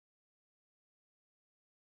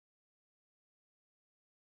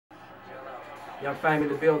Young Fame in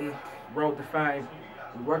the building, Road to Fame.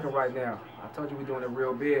 We're working right now. I told you we're doing it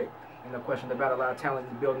real big. And no question about a lot of talent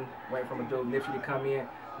in the building. Waiting for my dude Nipsey to come in,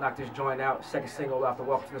 knock this joint out. Second single off the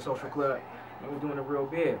Walk to the Social Club. And we're doing it real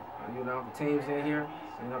big. And, you know, the team's in here.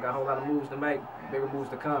 And, you know, got a whole lot of moves to make, bigger moves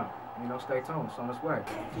to come. You know, stay tuned. It's on its way.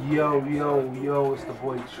 Yo, it's the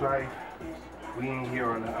boy Trife. We in here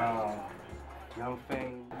on the Young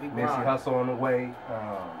Fame, Nipsey Hussle on the way.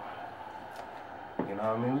 You know what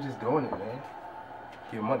I mean? We just doing it, man.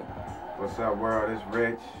 Get money. What's up, world? It's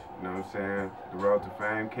Rich. You know what I'm saying? The Road to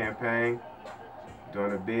Fame campaign.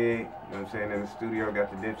 Doing it big. You know what I'm saying? In the studio, got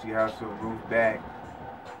the Nipsey Hussle, roof back.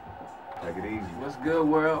 Take it easy. What's good,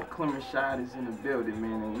 world? Clement Shot is in the building,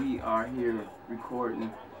 man, and we are here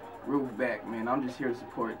recording Roof Back, man. I'm just here to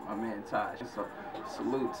support my man Taj. So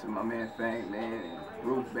salute to my man Fame, man, and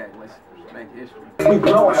Roof Back. Let's make history. We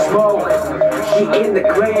blowin' smoke, she in the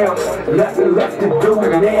clouds, nothing left to do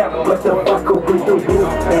now, but the fucker with the roof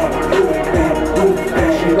back, roof back, roof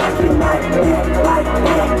back. She like it like that,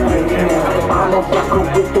 yeah. I'm a fucker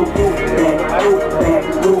with the roof back, roof back,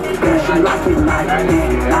 roof back. She like it like that,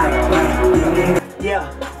 yeah.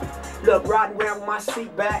 Look, riding around with my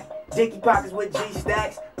seat back. Dicky pockets with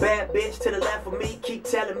G-stacks. Bad bitch to the left of me, keep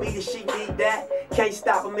telling me that she need that. Can't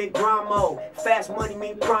stop him in grind mode. Fast money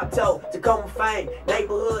mean pronto. Tacoma Fame,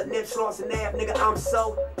 neighborhood, Nips, Lawson Ave, nigga, I'm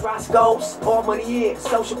so Roscoe's, all money in,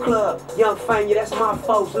 social club. Young Fame, yeah, that's my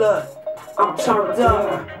folks, look. I'm turned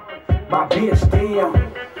up. My bitch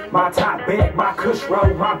down, my top back, my cush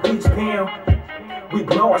roll, my beach pound. We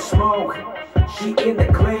blowin' smoke, she in the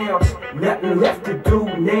clouds. Nothing left to do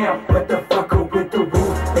now, but the fucker with the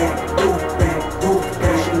roof back, roof back, roof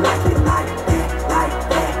back. She like it like that,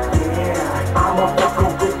 yeah. I'm a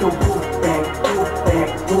fucker with the roof back,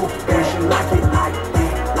 roof back. She like it like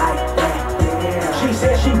that, yeah. She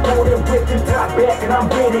said she wanted with the top back, and I'm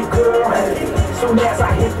ready, girl. Hey. Soon as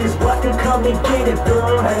I hit this button, come and get it,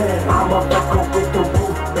 girl. Hey. I'm a fucker with the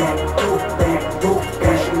roof back, roof back, roof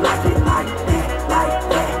back. She like it like that,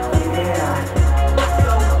 yeah.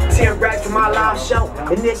 10 racks for my live show,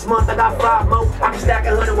 and this month I got 5 more. I can stack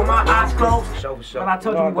 100 with my eyes closed. But I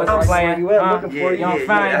told you we wasn't playing. Young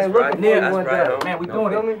Fame, Nip, man, we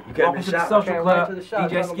doing it. Welcome to the Social Club.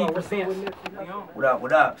 DJ Skee presents.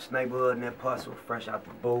 What up? It's neighborhood Nip Hussle, fresh out the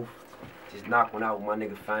booth. Just knocked one out with my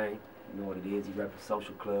nigga Fame. You know what it is, he reppin'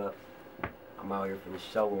 Social Club. I'm out here for the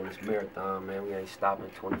show on this marathon, man. We ain't stopping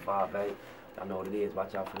 25-8. Y'all know what it is.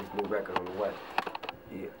 Watch out for this new record on the way.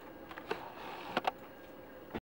 Yeah.